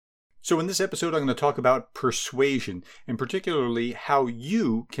So in this episode, I'm going to talk about persuasion, and particularly how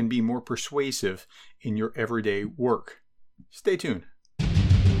you can be more persuasive in your everyday work. Stay tuned.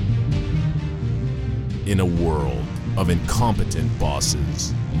 In a world of incompetent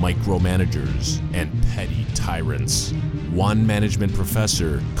bosses, micromanagers, and petty tyrants, one management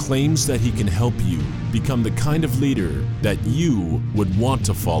professor claims that he can help you become the kind of leader that you would want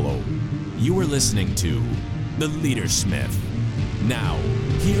to follow. You are listening to The Leadersmith. Now,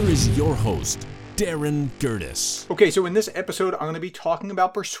 here is your host, Darren Gertis. Okay, so in this episode, I'm going to be talking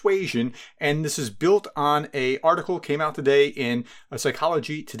about persuasion, and this is built on an article came out today in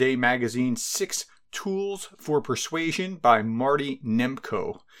Psychology Today magazine, 6 Tools for Persuasion by Marty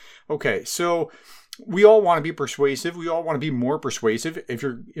Nemko. Okay, so we all want to be persuasive. We all want to be more persuasive. If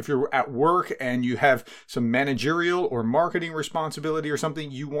you're at work and you have some managerial or marketing responsibility or something,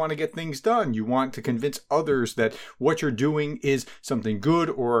 you want to get things done. You want to convince others that what you're doing is something good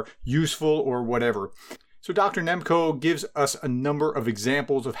or useful or whatever. So Dr. Nemko gives us a number of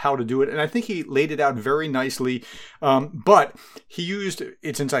examples of how to do it, and I think he laid it out very nicely, but he used,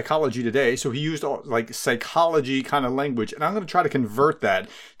 it's in Psychology Today, so he used like psychology kind of language, and I'm going to try to convert that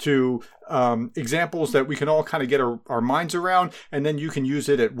to examples that we can all kind of get our minds around, and then you can use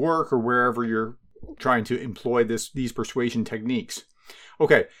it at work or wherever you're trying to employ these persuasion techniques.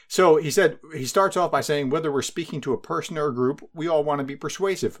 Okay, so he starts off by saying whether we're speaking to a person or a group, we all want to be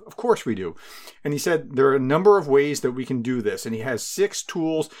persuasive. Of course we do. And he said there are a number of ways that we can do this. And he has 6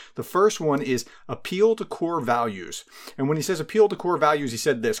 tools. The first one is appeal to core values. And when he says appeal to core values, he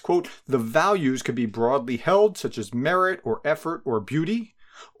said this, quote, the values could be broadly held, such as merit or effort or beauty.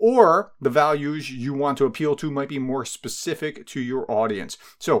 Or the values you want to appeal to might be more specific to your audience.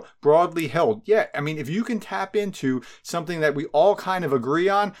 So broadly held. Yeah, I mean, if you can tap into something that we all kind of agree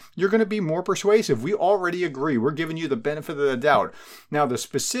on, you're going to be more persuasive. We already agree. We're giving you the benefit of the doubt. Now, the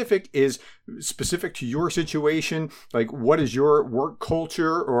specific is specific to your situation. Like, what is your work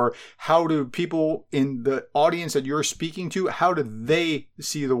culture, or how do people in the audience that you're speaking to, how do they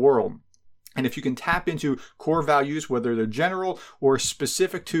see the world? And if you can tap into core values, whether they're general or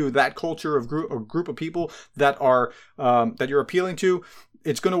specific to that culture of group of people that are that you're appealing to,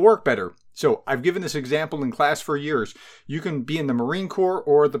 it's going to work better. So I've given this example in class for years. You can be in the Marine Corps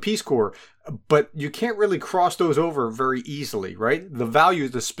or the Peace Corps, but you can't really cross those over very easily, right?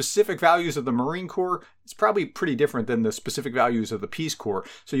 The specific values of the Marine Corps is probably pretty different than the specific values of the Peace Corps.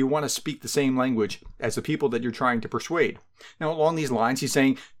 So you want to speak the same language as the people that you're trying to persuade. Now, along these lines, he's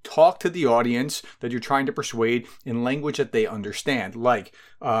saying talk to the audience that you're trying to persuade in language that they understand, like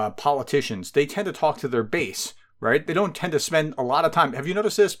politicians. They tend to talk to their base. Right? They don't tend to spend a lot of time. Have you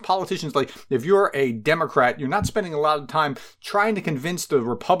noticed this? Politicians, like if you're a Democrat, you're not spending a lot of time trying to convince the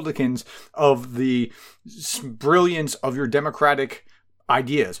Republicans of the brilliance of your Democratic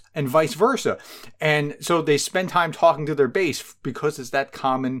ideas and vice versa. And so they spend time talking to their base because it's that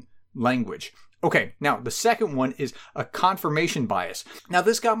common language. Okay, now the second one is a confirmation bias. Now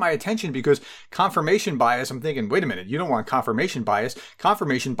this got my attention because confirmation bias, I'm thinking, wait a minute, you don't want confirmation bias.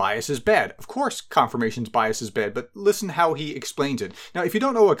 Confirmation bias is bad. Of course confirmation bias is bad, but listen how he explains it. Now if you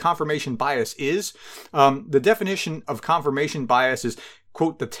don't know what confirmation bias is, the definition of confirmation bias is,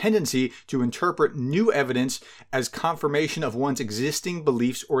 quote, the tendency to interpret new evidence as confirmation of one's existing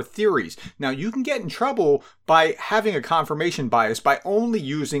beliefs or theories. Now, you can get in trouble by having a confirmation bias by only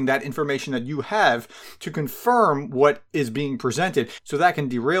using that information that you have to confirm what is being presented. So that can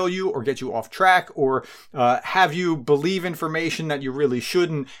derail you or get you off track or have you believe information that you really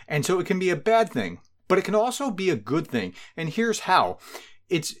shouldn't. And so it can be a bad thing, but it can also be a good thing. And here's how.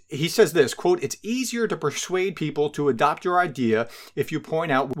 He says this, quote, it's easier to persuade people to adopt your idea if you point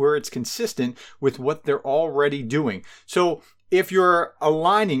out where it's consistent with what they're already doing. So if you're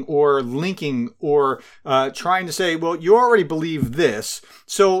aligning or linking or trying to say, well, you already believe this,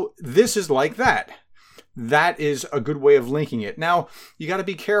 so this is like that. That is a good way of linking it. Now, you got to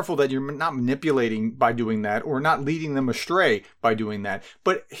be careful that you're not manipulating by doing that or not leading them astray by doing that.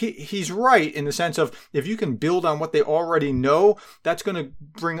 But he's right in the sense of if you can build on what they already know, that's going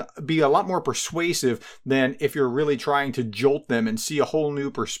to be a lot more persuasive than if you're really trying to jolt them and see a whole new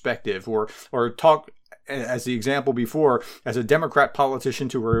perspective or talk, as the example before, as a Democrat politician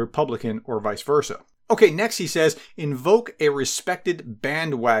to a Republican or vice versa. Okay, next he says, invoke a respected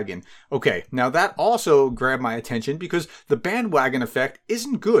bandwagon. Okay, now that also grabbed my attention because the bandwagon effect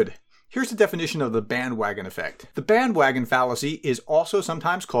isn't good. Here's the definition of the bandwagon effect. The bandwagon fallacy is also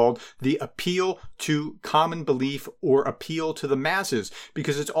sometimes called the appeal to common belief or appeal to the masses,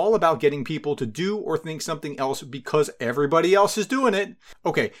 because it's all about getting people to do or think something else because everybody else is doing it.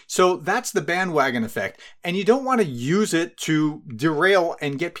 Okay, so that's the bandwagon effect, and you don't want to use it to derail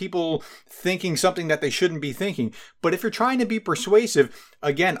and get people thinking something that they shouldn't be thinking. But if you're trying to be persuasive,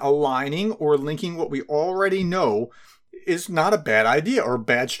 again, aligning or linking what we already know is not a bad idea or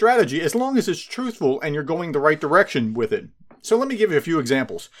bad strategy, as long as it's truthful and you're going the right direction with it. So let me give you a few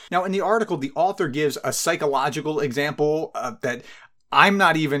examples. Now, in the article, the author gives a psychological example that I'm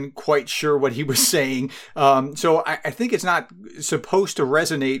not even quite sure what he was saying. So I think it's not supposed to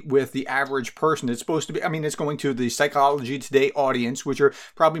resonate with the average person. It's supposed to be, it's going to the Psychology Today audience, which are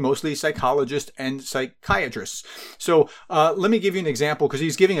probably mostly psychologists and psychiatrists. So let me give you an example, because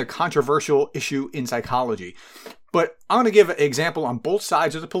he's giving a controversial issue in psychology. But I'm going to give an example on both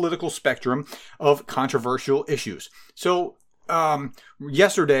sides of the political spectrum of controversial issues. So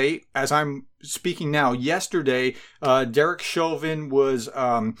yesterday, as I'm speaking now, Derek Chauvin was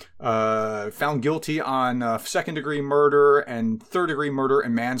found guilty on second-degree murder and third-degree murder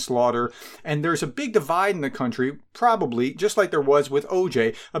and manslaughter. And there's a big divide in the country, probably, just like there was with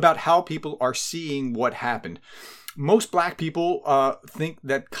OJ, about how people are seeing what happened. Most black people think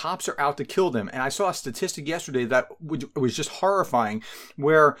that cops are out to kill them. And I saw a statistic yesterday that was just horrifying,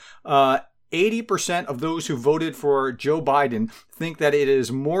 where 80% of those who voted for Joe Biden think that it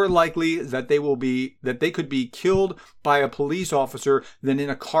is more likely that they could be killed by a police officer than in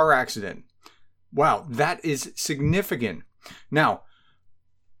a car accident. Wow, that is significant. Now,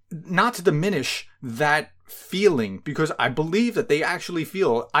 not to diminish that feeling, because I believe that they actually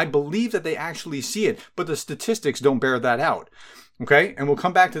feel, I believe that they actually see it, but the statistics don't bear that out. Okay, and we'll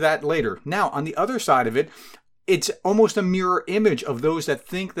come back to that later. Now, on the other side of it, it's almost a mirror image of those that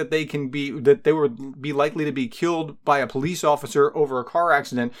think that they would be likely to be killed by a police officer over a car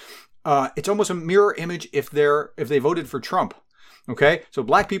accident. It's almost a mirror image if they voted for Trump. Okay, so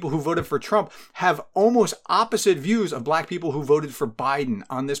black people who voted for Trump have almost opposite views of black people who voted for Biden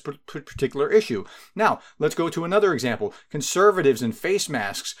on this particular issue. Now, let's go to another example. Conservatives and face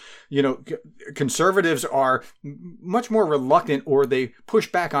masks. Conservatives are much more reluctant, or they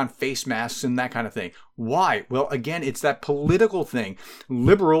push back on face masks and that kind of thing. Why? Well, again, it's that political thing.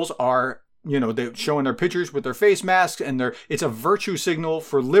 Liberals are they're showing their pictures with their face masks, and it's a virtue signal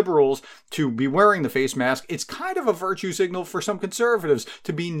for liberals to be wearing the face mask. It's kind of a virtue signal for some conservatives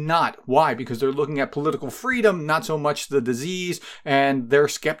to be not. Why? Because they're looking at political freedom, not so much the disease, and they're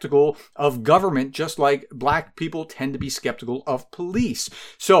skeptical of government, just like black people tend to be skeptical of police.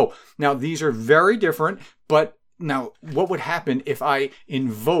 So now these are very different, but now what would happen if I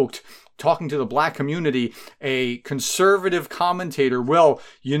invoked, talking to the black community, a conservative commentator? Well,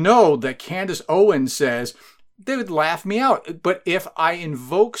 that Candace Owens says, they would laugh me out. But if I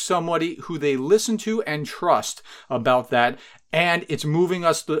invoke somebody who they listen to and trust about that, and it's moving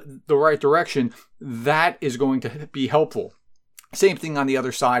us the right direction, that is going to be helpful. Same thing on the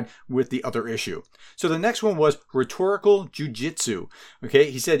other side with the other issue. So the next one was rhetorical jujitsu. Okay,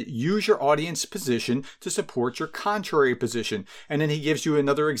 he said, use your audience position to support your contrary position. And then he gives you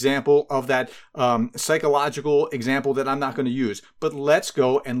another example of that psychological example that I'm not going to use. But let's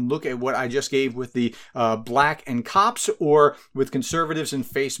go and look at what I just gave with the black and cops, or with conservatives and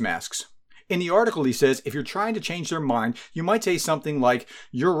face masks. In the article, he says, if you're trying to change their mind, you might say something like,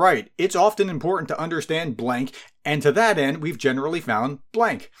 you're right, it's often important to understand blank, and to that end, we've generally found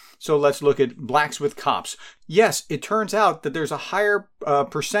blank. So let's look at blacks with cops. Yes, it turns out that there's a higher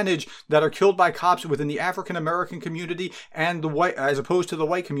percentage that are killed by cops within the African American community and the white, as opposed to the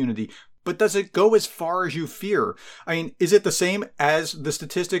white community. But does it go as far as you fear? Is it the same as the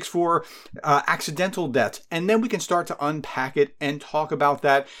statistics for accidental deaths? And then we can start to unpack it and talk about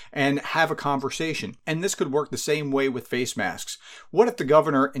that and have a conversation. And this could work the same way with face masks. What if the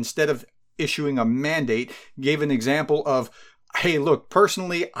governor, instead of issuing a mandate, gave an example of, hey, look,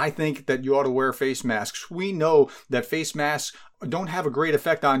 personally, I think that you ought to wear face masks. We know that face masks don't have a great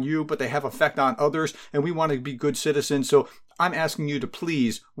effect on you, but they have effect on others, and we want to be good citizens. So I'm asking you to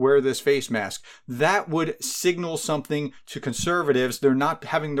please wear this face mask. That would signal something to conservatives. They're not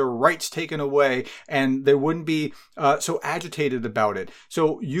having their rights taken away, and they wouldn't be so agitated about it.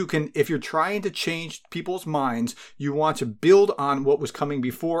 So you can, if you're trying to change people's minds, you want to build on what was coming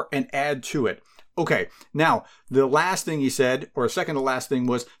before and add to it. Okay, now the last thing he said, or second to last thing,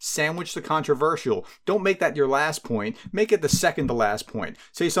 was sandwich the controversial. Don't make that your last point. Make it the second to last point.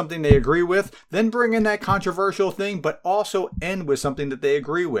 Say something they agree with, then bring in that controversial thing, but also end with something that they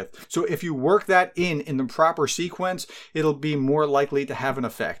agree with. So if you work that in the proper sequence, it'll be more likely to have an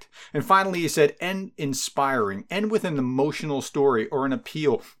effect. And finally, he said end inspiring. End with an emotional story or an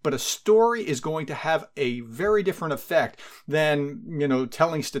appeal. But a story is going to have a very different effect than,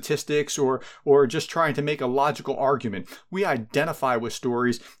 telling statistics or just trying to make a logical argument. We identify with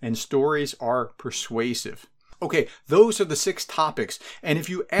stories, and stories are persuasive. Okay, those are the 6 topics. And if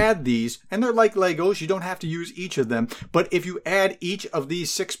you add these, and they're like Legos, you don't have to use each of them, but if you add each of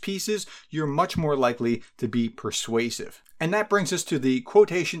these 6 pieces, you're much more likely to be persuasive. And that brings us to the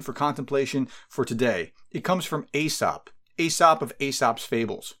quotation for contemplation for today. It comes from Aesop of Aesop's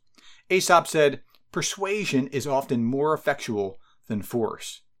Fables. Aesop said, "Persuasion is often more effectual than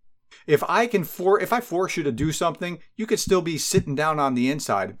force." If I force you to do something, you could still be sitting down on the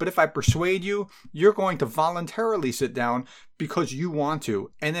inside. But if I persuade you, you're going to voluntarily sit down because you want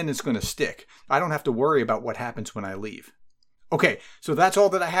to, and then it's going to stick. I don't have to worry about what happens when I leave. Okay, so that's all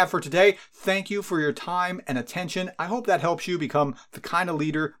that I have for today. Thank you for your time and attention. I hope that helps you become the kind of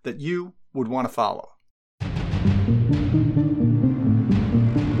leader that you would want to follow.